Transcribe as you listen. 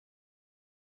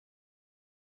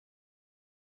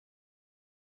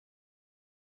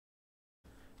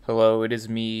Hello, it is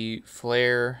me,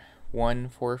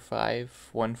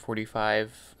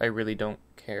 Flare145, I really don't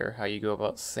care how you go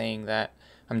about saying that.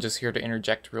 I'm just here to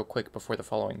interject real quick before the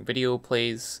following video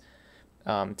plays,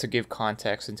 to give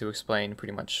context and to explain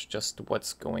pretty much just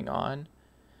what's going on.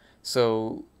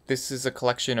 So, this is a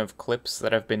collection of clips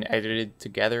that have been edited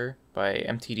together by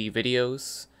MTD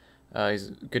Videos. He's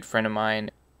a good friend of mine.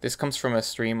 This comes from a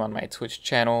stream on my Twitch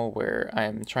channel where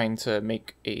I'm trying to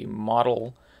make a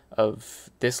model of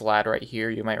this lad right here.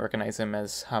 You might recognize him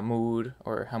as Hamoud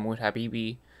or Hamoud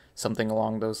Habibi, something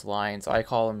along those lines. I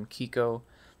call him Kiko.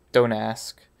 Don't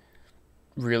ask.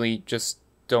 Really, just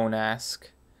don't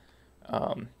ask.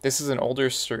 This is an older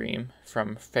stream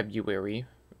from February.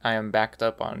 I am backed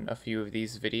up on a few of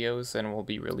these videos and will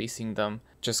be releasing them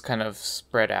just kind of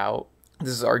spread out. This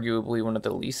is arguably one of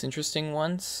the least interesting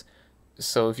ones.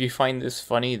 So if you find this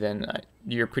funny, then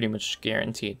you're pretty much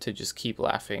guaranteed to just keep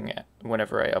laughing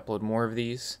whenever I upload more of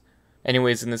these.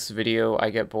 Anyways, in this video, I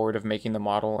get bored of making the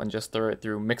model and just throw it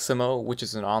through Mixamo, which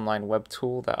is an online web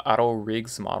tool that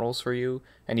auto-rigs models for you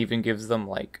and even gives them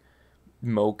like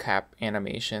mocap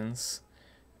animations.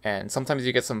 And sometimes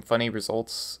you get some funny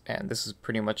results, and this is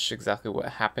pretty much exactly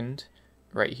what happened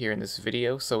right here in this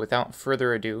video. So without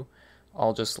further ado,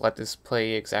 I'll just let this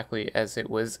play exactly as it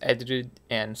was edited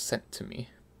and sent to me.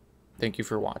 Thank you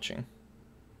for watching.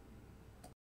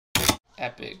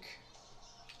 Epic.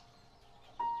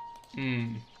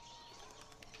 He's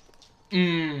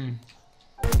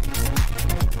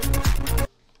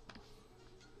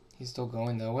still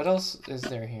going though. What else is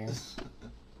there here?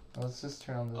 Let's just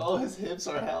turn on the... Oh, his hips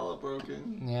are hella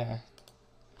broken. Yeah.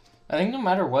 I think no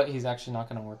matter what, he's actually not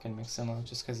going to work in Mixamo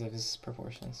just because of his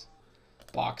proportions.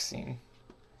 Boxing.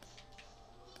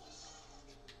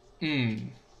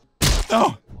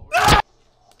 Oh!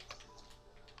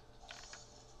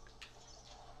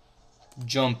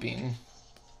 Jumping.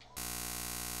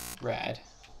 Rad.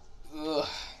 Ugh.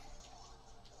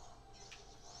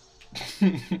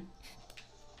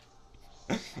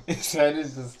 His head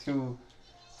is just too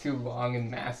long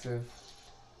and massive.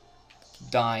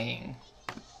 Dying.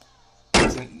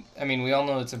 I mean, we all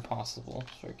know it's impossible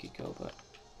for Kiko, but...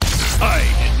 I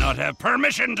did not have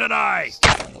permission to die!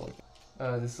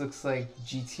 This looks like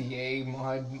GTA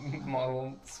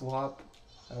model swap.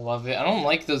 I love it. I don't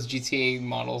like those GTA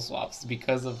model swaps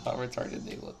because of how retarded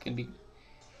they look.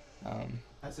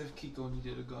 As if Kiko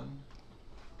needed a gun.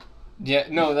 Yeah,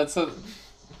 no, that's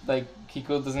like,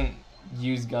 Kiko doesn't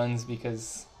use guns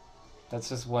because that's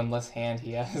just one less hand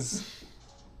he has.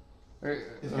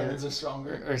 His hands are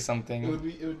stronger. Or something. It would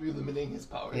be limiting his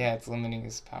power. Yeah, it's limiting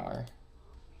his power.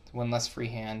 One less free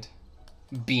hand.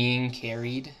 Being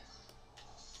carried.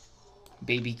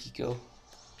 Baby Kiko.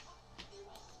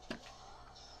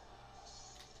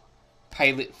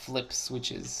 Pilot flip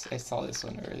switches. I saw this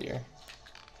one earlier.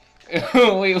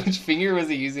 Wait, which finger was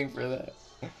he using for that?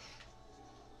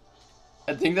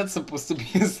 I think that's supposed to be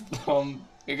his thumb.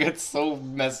 It gets so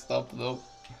messed up though.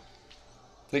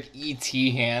 It's like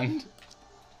E.T. hand.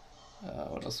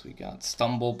 What else we got?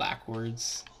 Stumble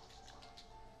backwards.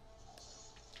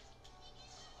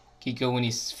 Kiko when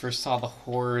he first saw the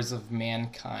horrors of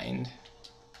mankind.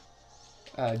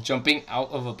 Jumping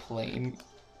out of a plane.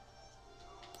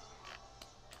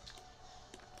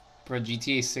 Bro,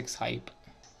 GTA 6 hype.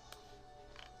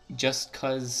 Just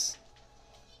cause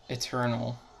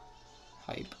eternal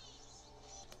hype.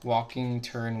 Walking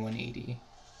turn 180.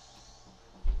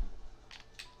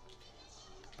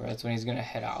 Bro, that's when he's gonna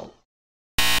head out.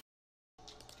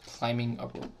 Climbing a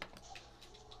rope.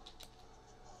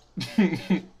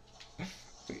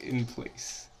 In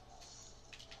place.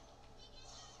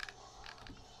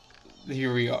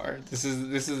 Here we are. This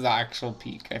is the actual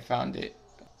peak. I found it.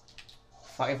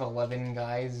 5'11"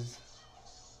 guys.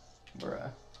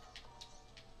 Bruh.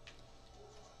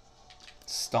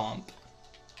 Stomp.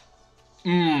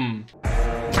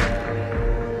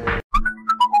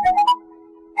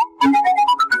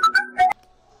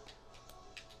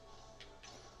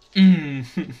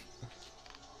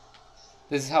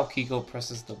 This is how Kiko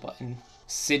presses the button.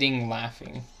 Sitting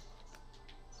laughing.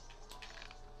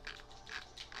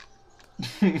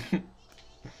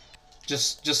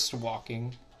 just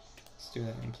walking. Let's do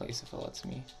that in place if it lets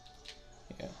me.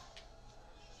 Yeah.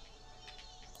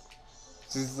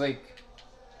 This is like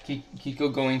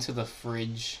Kiko going to the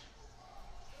fridge.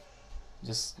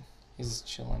 He's just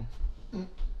chilling.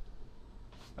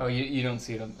 Oh, you don't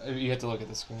see it. You have to look at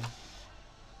the screen.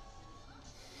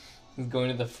 He's going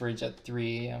to the fridge at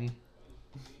 3 a.m.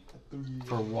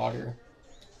 for water.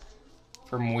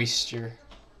 For moisture.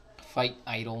 Fight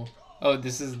idle. Oh,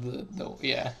 this is the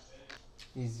yeah.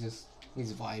 He's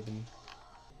vibing.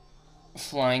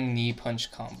 flying knee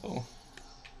punch combo.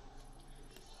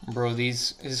 Bro,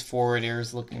 his forward air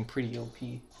is looking pretty OP.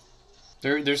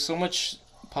 There's so much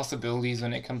possibilities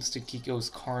when it comes to Kiko's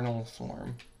carnal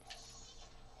form.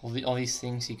 All these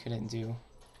things he couldn't do.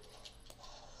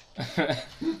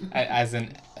 as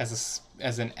an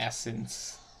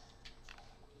essence.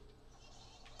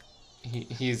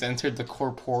 He's entered the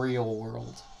corporeal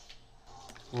world.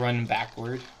 Run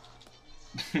backward.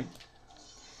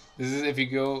 This is if you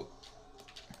go.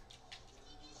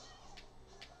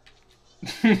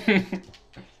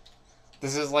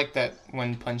 This is like that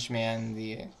One Punch Man.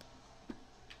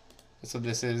 That's what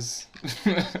this is.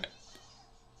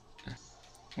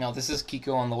 Now this is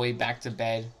Kiko on the way back to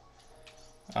bed.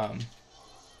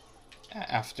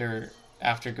 After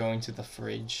going to the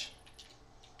fridge.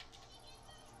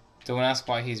 Don't ask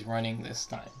why he's running this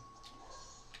time.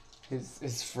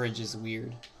 His fridge is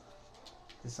weird.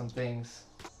 There's some things.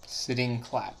 Sitting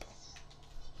clap.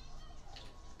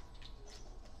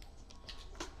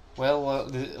 Well,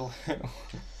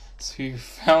 so you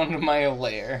found my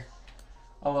lair.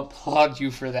 I'll applaud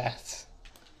you for that.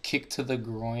 Kick to the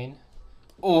groin.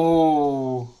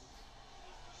 Oh.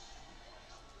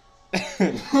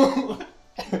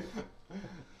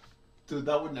 Dude,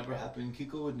 that would never happen.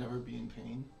 Kiko would never be in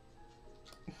pain.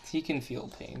 He can feel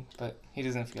pain, but he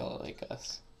doesn't feel it like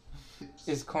us.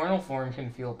 His carnal form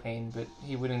can feel pain, but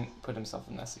he wouldn't put himself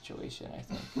in that situation, I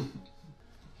think.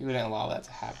 He wouldn't allow that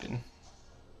to happen.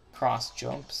 Cross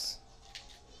jumps.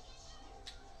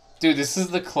 Dude, this is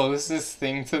the closest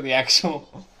thing to the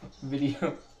actual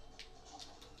video.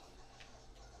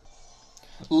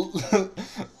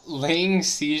 Laying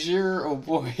seizure? Oh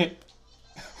boy.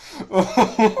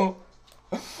 Oh.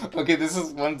 Okay, this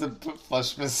is one to put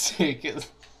flush mistake.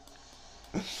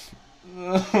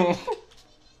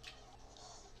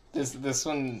 This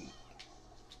one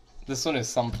is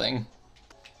something.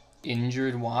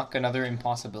 Injured walk, another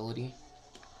impossibility.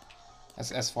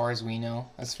 As far as we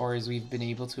know, as far as we've been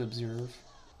able to observe.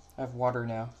 I have water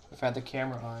now. If I had the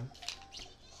camera on,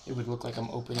 it would look like I'm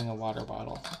opening a water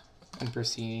bottle and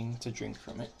proceeding to drink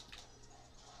from it.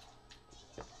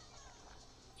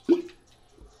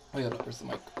 Wait, hold up, where's the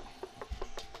mic?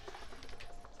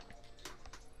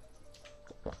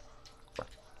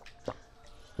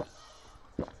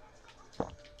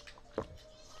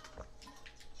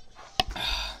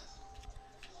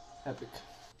 Epic.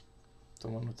 The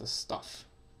one with the stuff.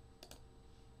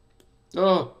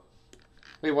 Oh!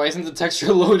 Wait, why isn't the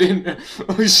texture loaded?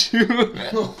 Oh shoot!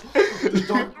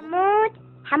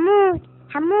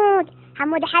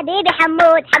 حمود حبيبي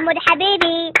حمود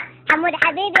حبيبي حمود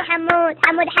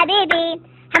حبيبي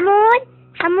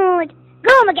حمود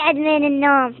قوم اقعد من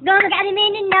النوم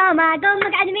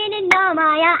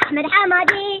يا احمد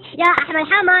حمادي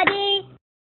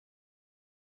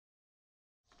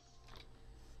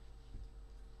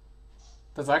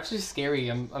That's actually scary.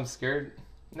 I'm scared.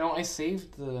 No, I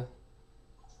saved the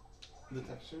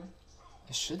texture.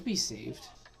 It should be saved.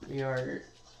 We are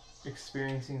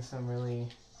experiencing some really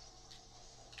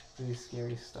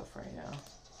scary stuff right now.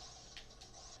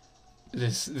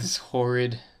 This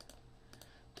horrid.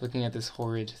 Looking at this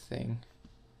horrid thing.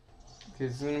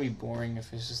 Because it's gonna be boring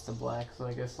if it's just the black, so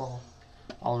I guess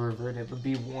I'll revert it. But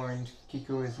be warned,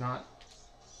 Kiko is not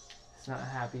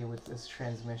happy with this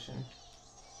transmission.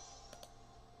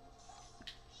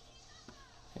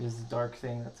 It is a dark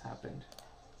thing that's happened.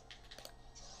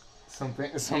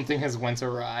 Something has went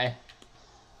awry.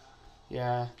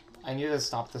 Yeah, I need to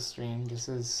stop the stream. This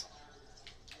is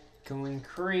going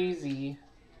crazy.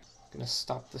 Gonna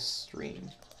stop the stream.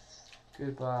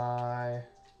 Goodbye.